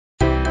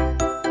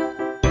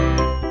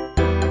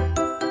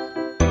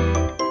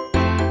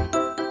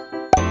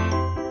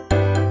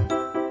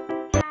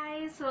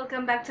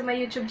Welcome back to my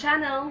YouTube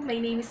channel.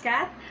 My name is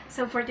Cath.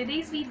 So for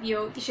today's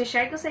video,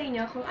 i-share ko sa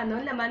inyo kung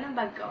ano laman ng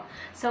bag ko.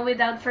 So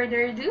without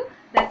further ado,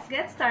 let's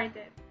get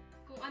started.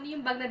 Kung ano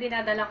yung bag na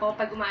dinadala ko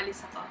pag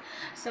umaalis ako.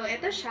 So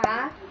ito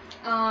siya.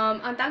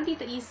 Ang tawag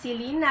dito is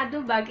Celine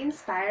Nado Bag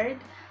Inspired.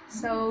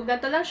 So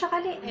ganito lang siya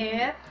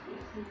kaliit.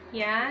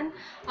 Yan.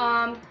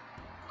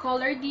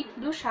 Color deep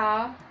blue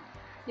siya.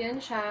 Yan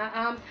siya.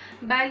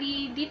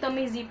 Bali, dito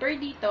may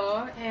zipper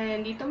dito.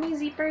 And dito may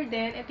zipper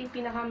din. Ito yung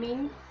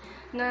pinaka-main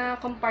na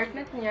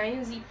compartment niya.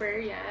 Yung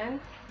zipper,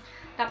 yan.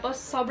 Tapos,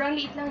 sobrang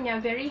liit lang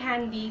niya. Very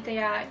handy.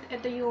 Kaya,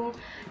 ito yung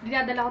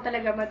dinadala ko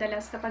talaga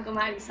madalas kapag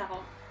umaalis ako.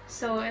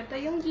 So, ito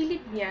yung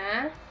gilid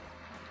niya.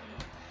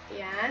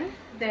 Yan.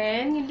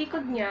 Then, yung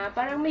likod niya,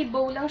 parang may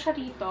bow lang siya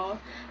rito.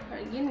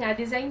 Yun nga,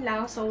 design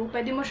lang. So,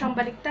 pwede mo siyang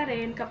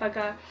baliktarin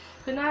kapag,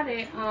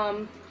 kunwari,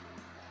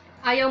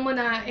 ayaw mo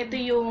na ito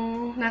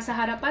yung nasa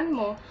harapan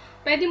mo,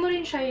 pwede mo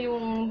rin siya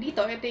yung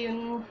dito, ito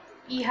yung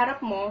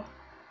iharap mo.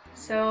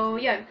 So,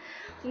 yan.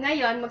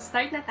 Ngayon,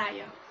 mag-start na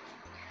tayo.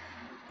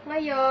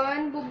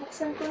 Ngayon,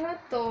 bubuksan ko na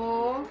to.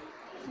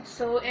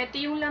 So,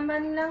 ito yung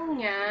laman lang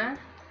niya.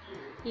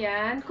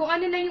 Yan. Kung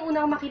ano lang yung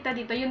unang makita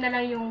dito, yun na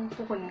lang yung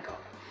kukunin ko.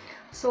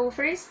 So,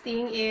 first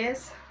thing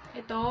is,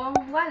 itong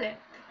wallet.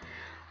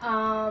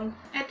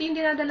 Ito yung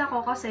dinadala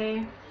ko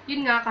kasi,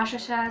 yun nga, kasya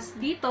siya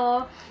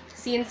dito.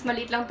 Since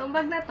maliit lang tong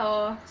bag na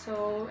to. So,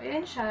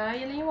 ayan siya.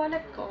 Yan lang yung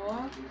wallet ko.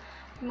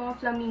 Yung mga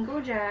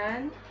flamingo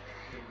dyan.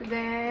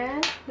 Then,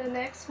 the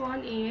next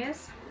one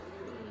is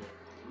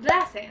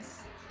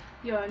glasses.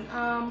 Yun.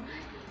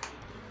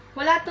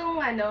 Wala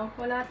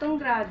tong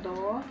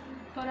grado.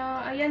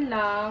 Parang, ayan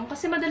lang.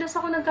 Kasi madalas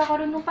ako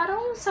nagkakaroon ng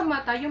parang sa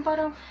mata. Yung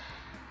parang,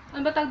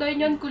 ano ba tawag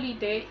yun?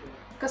 Kulite.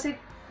 Kasi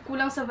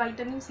kulang sa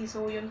vitamin C.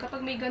 So, yun.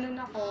 Kapag may ganun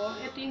ako,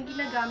 ito yung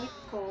ginagamit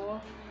ko.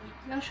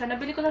 Lang siya.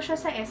 Nabili ko lang siya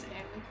sa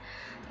SM.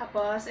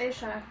 Tapos, eh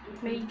siya.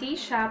 May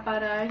case siya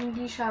para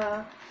hindi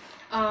siya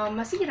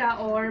masira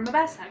or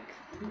mabasag.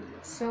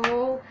 So,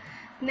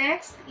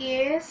 next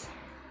is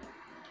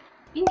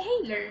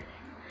inhaler.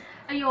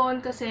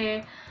 Ayun,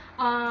 kasi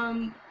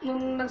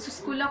nung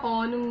nagsuschool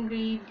ako, nung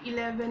grade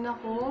 11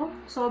 ako,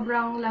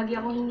 sobrang lagi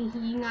akong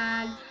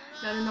hinihingal.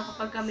 Lalo na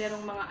kapag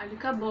merong mga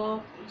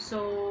alikabok.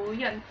 So,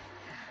 yan.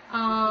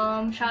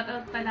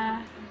 Shoutout pala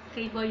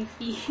kay Boy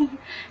P.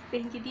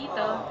 Thank you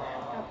dito.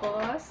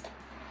 Tapos,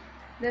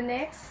 the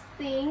next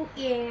thing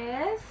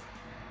is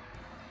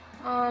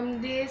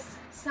this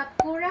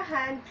Sakura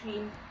hand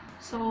cream.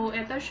 So,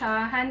 ito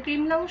siya. Hand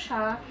cream lang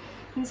siya.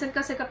 Minsan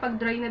kasi kapag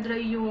dry na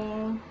dry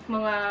yung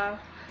mga,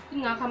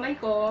 yun nga, kamay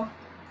ko,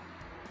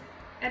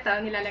 ito,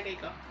 nilalagay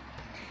ko.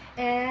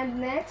 And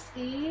next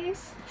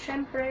is,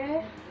 syempre,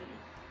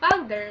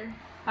 powder.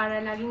 Para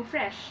laging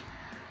fresh.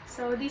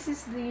 So, this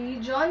is the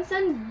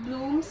Johnson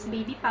Blooms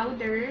Baby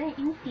Powder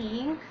in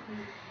pink.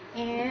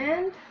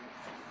 And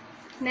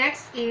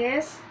next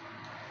is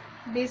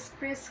this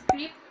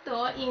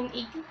Prescripto in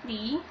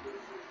 83.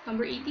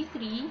 Number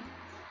 83.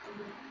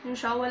 Yung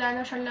siya, wala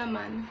na siyang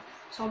laman.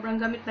 Sobrang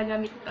gamit na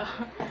gamit to.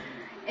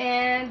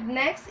 And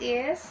next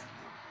is,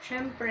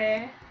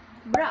 syempre,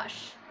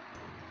 brush.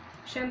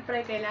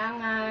 Syempre,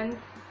 kailangan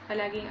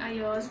palaging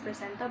ayos,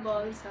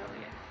 presentable. So,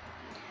 yeah.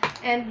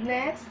 And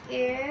next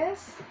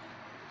is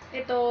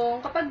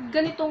itong, kapag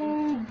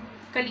ganitong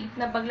kaliit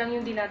na bag lang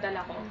yung dinadala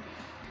ko,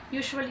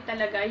 usually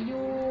talaga,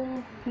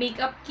 yung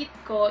makeup kit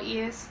ko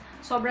is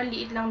sobrang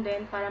liit lang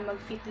din para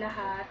mag-fit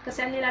lahat.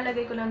 Kasi ang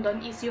nilalagay ko lang doon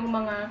is yung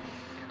mga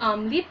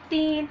lip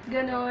tint,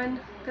 ganon.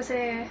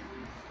 Kasi,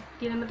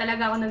 di naman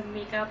talaga ako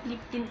nag-makeup.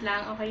 Lip tint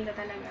lang, okay na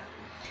talaga.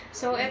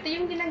 So, ito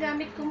yung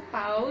ginagamit kong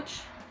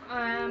pouch.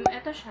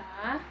 Ito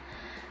siya.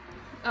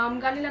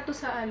 Galing na to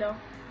sa,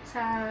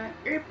 sa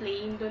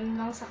airplane, doon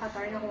lang sa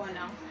Qatar, nakuha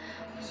lang.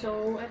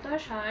 So, ito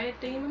siya.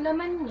 Ito yung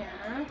laman niya.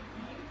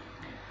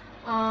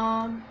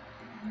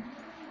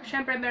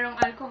 Syempre, merong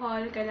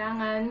alcohol.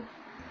 Kailangan,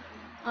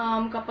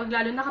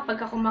 lalo na kapag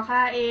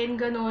kumakain,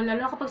 gano'n. Lalo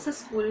na kapag sa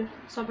school,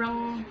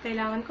 sobrang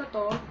kailangan ko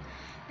to.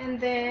 And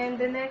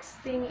then, the next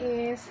thing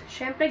is,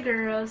 syempre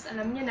girls,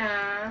 alam niyo na,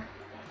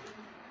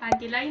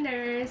 panty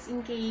liners,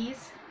 in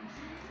case.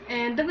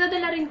 And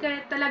nagdadala rin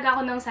talaga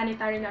ako ng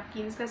sanitary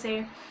napkins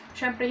kasi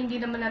syempre hindi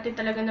naman natin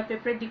talaga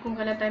nape-predict kung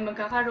kailan tayo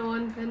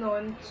magkakaroon,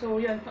 gano'n. So,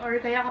 yun. Or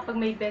kaya kapag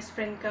may best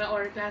friend ka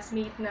or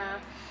classmate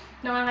na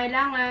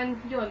nangangailangan,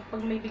 yun.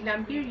 Pag may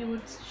biglang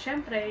periods,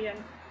 syempre, yan.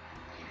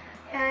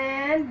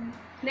 And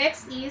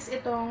next is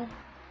itong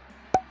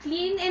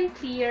Clean and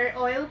Clear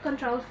Oil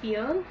Control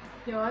Film.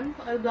 Yun.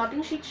 Oil blotting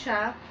sheet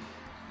siya.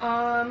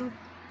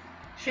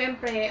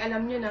 Syempre,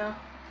 alam nyo na,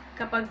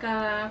 kapag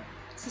sa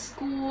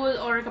school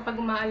or kapag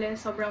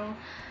umaalis, sobrang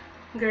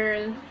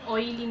girl,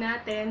 oily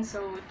natin.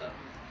 So, ito.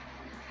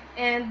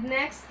 And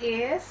next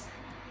is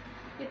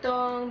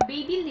itong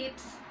Baby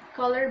Lips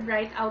Color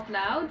Bright Out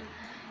Loud.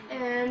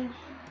 And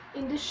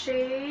in the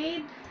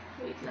shade,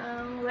 wait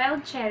lang,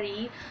 Wild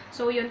Cherry.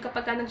 So, yun,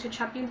 kapag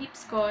nag-chop yung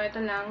lips ko,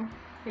 ito lang,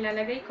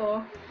 nilalagay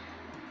ko.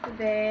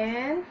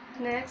 Then,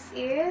 next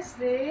is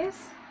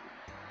this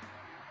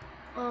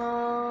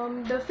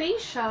the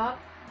Face Shop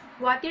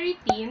watery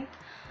tint.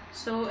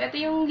 So, ito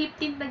yung lip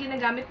tint na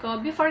ginagamit ko.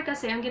 Before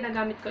kasi, ang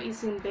ginagamit ko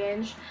is yung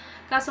Bench.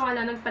 Kaso nga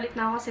lang, nagpalit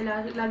na ako kasi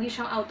lagi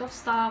siyang out of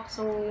stock.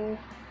 So,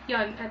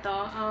 yun, ito.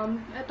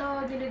 Ito,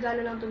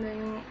 dinigalo lang to na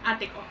yung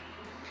ate ko.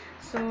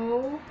 So,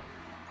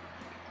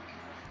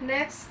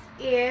 next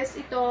is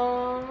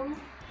itong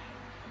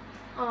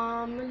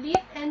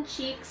Lip and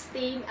Cheek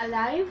Staying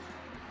Alive.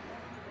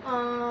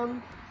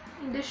 In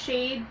the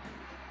shade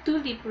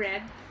Tulip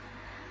Red.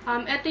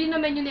 Ito yun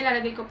naman yung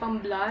nilalagay ko pang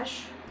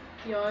blush.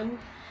 Yun.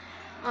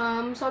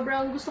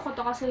 Sobrang gusto ko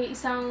to kasi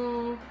isang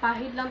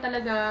pahid lang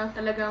talaga,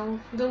 talagang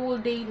the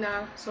whole day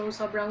na. So,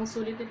 sobrang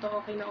sulit ito.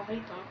 Okay na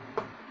okay to.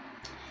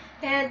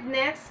 And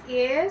next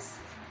is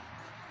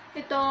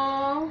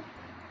itong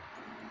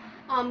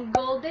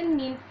Golden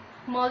Mint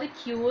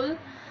Molecule.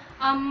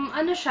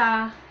 Ano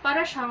siya?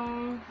 Para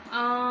siyang,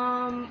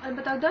 ano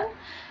ba tawag doon?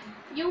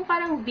 Yung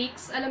parang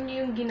Vicks, alam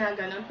niyo yung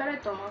ginaganon. Pero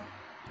ito,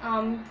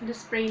 the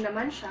spray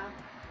naman siya.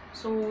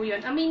 So,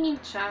 yun. May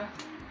mint siya.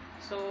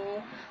 So,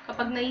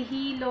 kapag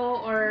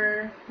nahihilo or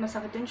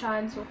masakit yung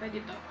tiyan, so,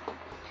 pwede to.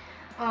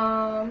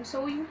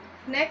 So,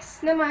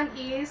 next naman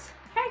is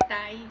hair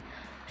tie.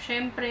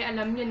 Siyempre,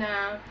 alam nyo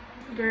na,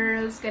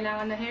 girls,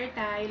 kailangan na hair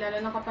tie, lalo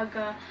na kapag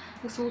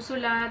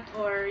nagsusulat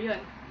or yun.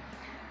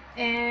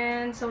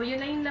 And, so, yun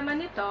na yung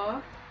laman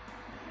nito.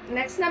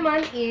 Next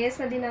naman is,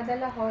 na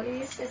dinadala ko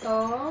is ito,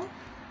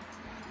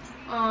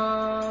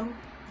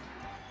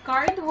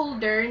 card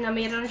holder na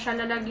mayroon siya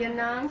lalagyan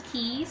ng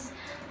keys,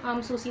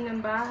 susi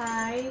ng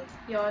bahay,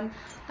 yon.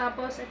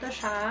 Tapos, ito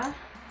siya,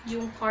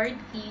 yung card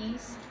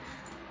keys.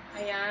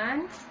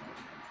 Ayan.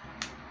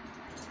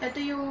 Ito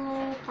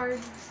yung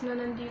cards na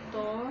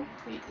nandito.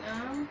 Wait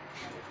lang.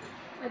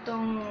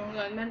 Itong,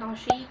 yun, meron akong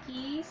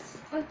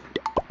shakies.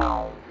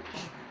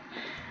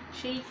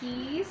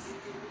 Shakies.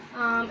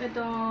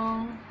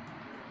 Itong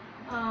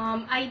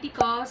ID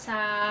ko sa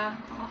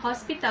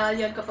hospital,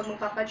 yun, kapag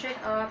magpapacheck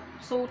up.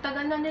 So,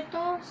 tagal na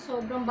nito.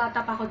 Sobrang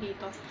bata pa ako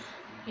dito.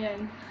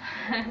 Yan.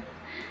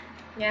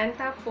 Yan.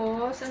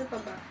 Tapos, ano pa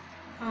ba?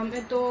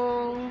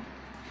 Itong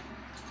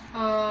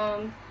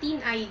teen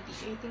ID.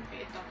 I think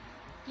ito.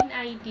 Teen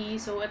ID.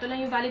 So, ito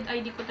lang yung valid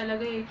ID ko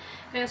talaga eh.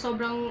 Kaya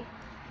sobrang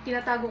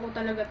tinatago ko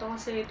talaga to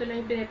kasi ito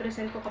lang yung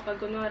pinipresent ko kapag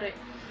kunwari.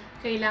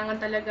 Kailangan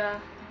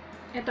talaga,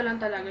 ito lang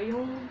talaga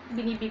yung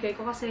binibigay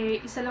ko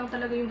kasi isa lang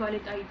talaga yung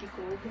valid ID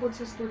ko. Bukod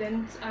sa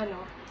student's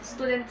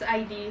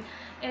ID,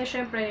 eh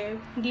syempre,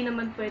 hindi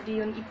naman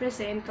pwede yun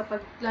i-present kapag,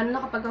 lalo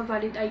na kapag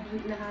valid ID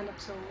yung hinahanap.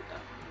 So, ito.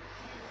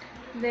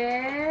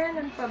 Then,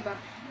 ano pa ba?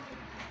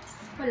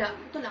 Wala,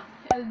 ito lang.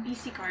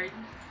 LBC card.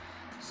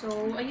 So,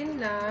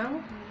 ayun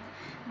lang.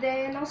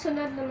 Then, ang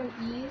sunod naman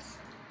is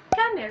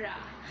camera.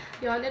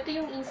 Yun, ito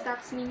yung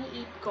Instax Mini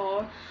 8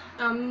 ko.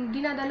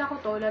 Dinadala ko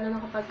to, lalo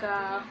na kapag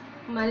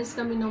umalis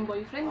kami ng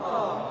boyfriend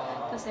ko.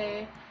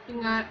 Kasi,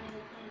 yun nga,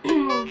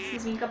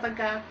 excuse me, kapag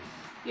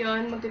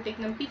yun,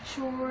 magte-take ng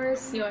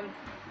pictures, yun.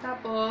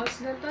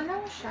 Tapos, ganito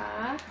lang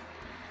siya.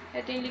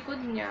 Ito yung likod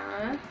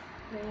niya.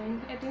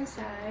 Then, ito yung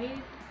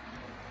side.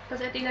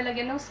 Tapos, ito yung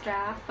nalagyan ng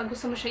strap. Pag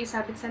gusto mo siya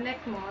isabit sa neck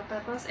mo.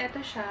 Tapos,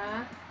 ito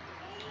siya.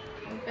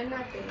 Open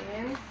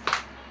natin.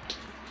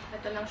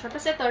 Ito lang siya.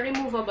 Tapos, ito,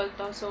 removable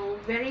to. So,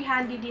 very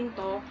handy din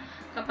to.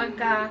 Kapag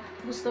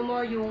gusto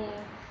mo yung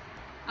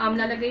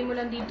lalagay mo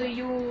lang dito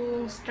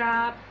yung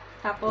strap.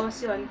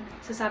 Tapos, yun.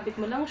 Sasabit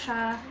mo lang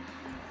siya.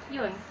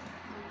 Yun.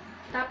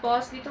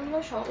 Tapos, dito mo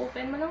lang siya.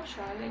 Open mo lang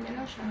siya. Ganyan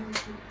lang siya.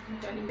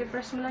 Yun.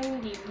 Ipipress mo lang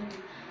yung dito.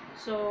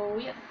 So,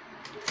 yan.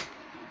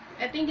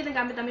 Ito yung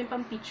ginagamit namin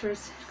pang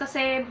pictures.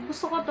 Kasi,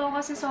 gusto ko to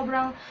kasi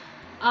sobrang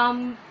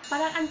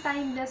parang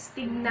ang-timeless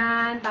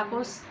tignan.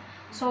 Tapos,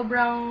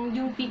 sobrang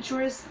yung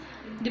pictures,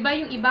 di ba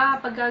yung iba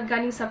pag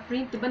galing sa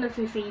print, di ba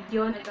nag-fade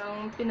yun?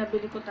 Ang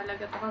pinabili ko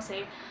talaga to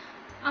kasi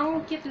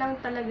ang cute lang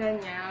talaga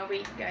niya.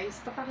 Wait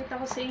guys,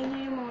 papakita ko sa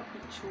inyo yung mga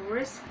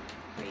pictures.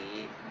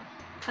 Wait.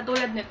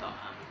 Katulad nito.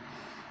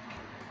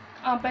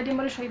 Pwede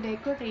mo rin siya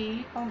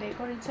i-decorate,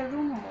 pang-decorate sa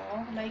room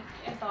mo. Like,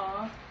 ito.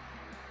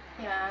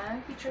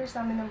 Yan. Pictures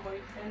namin ng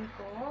boyfriend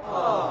ko.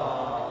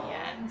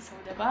 Yan. So,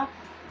 diba?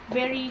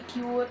 Very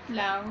cute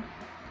lang.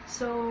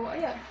 So,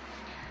 ayan.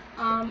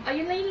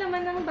 Ayun na yung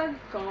laman ng bag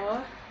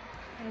ko.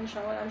 Ayun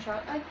siya, wala siya.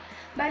 Ay,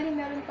 bali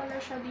meron pala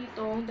siya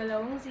dito,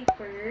 dalawang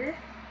zipper.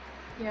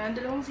 Yan,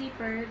 dalawang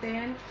zipper.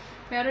 Then,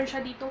 meron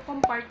siya dito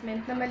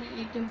compartment na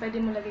maliit yung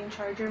pwede mo lagay yung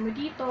charger mo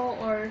dito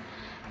or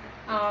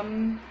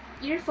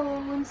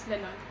earphones,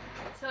 gano'n.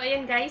 So,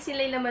 ayan guys, yun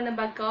lang yung laman ng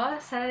bag ko.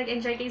 Sana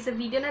nag-enjoy kayo sa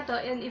video na to.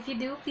 And if you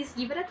do, please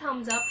give it a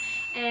thumbs up.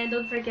 And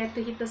don't forget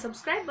to hit the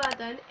subscribe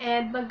button.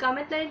 And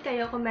mag-comment na rin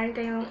kayo kung meron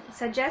kayong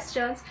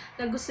suggestions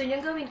na gusto nyo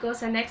gawin ko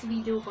sa next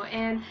video ko.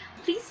 And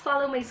please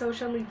follow my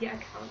social media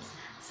accounts.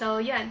 So,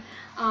 yan.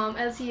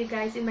 I'll see you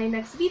guys in my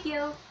next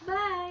video.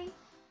 Bye!